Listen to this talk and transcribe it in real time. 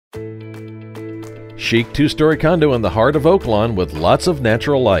Chic two-story condo in the heart of Oaklawn with lots of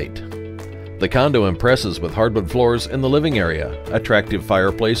natural light. The condo impresses with hardwood floors in the living area, attractive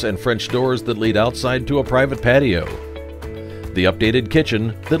fireplace, and French doors that lead outside to a private patio. The updated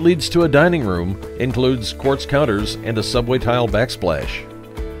kitchen that leads to a dining room includes quartz counters and a subway tile backsplash.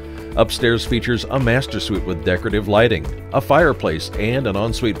 Upstairs features a master suite with decorative lighting, a fireplace, and an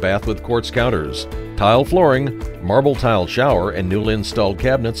ensuite bath with quartz counters, tile flooring, marble tile shower, and newly installed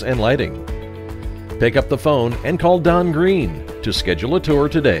cabinets and lighting. Pick up the phone and call Don Green to schedule a tour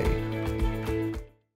today.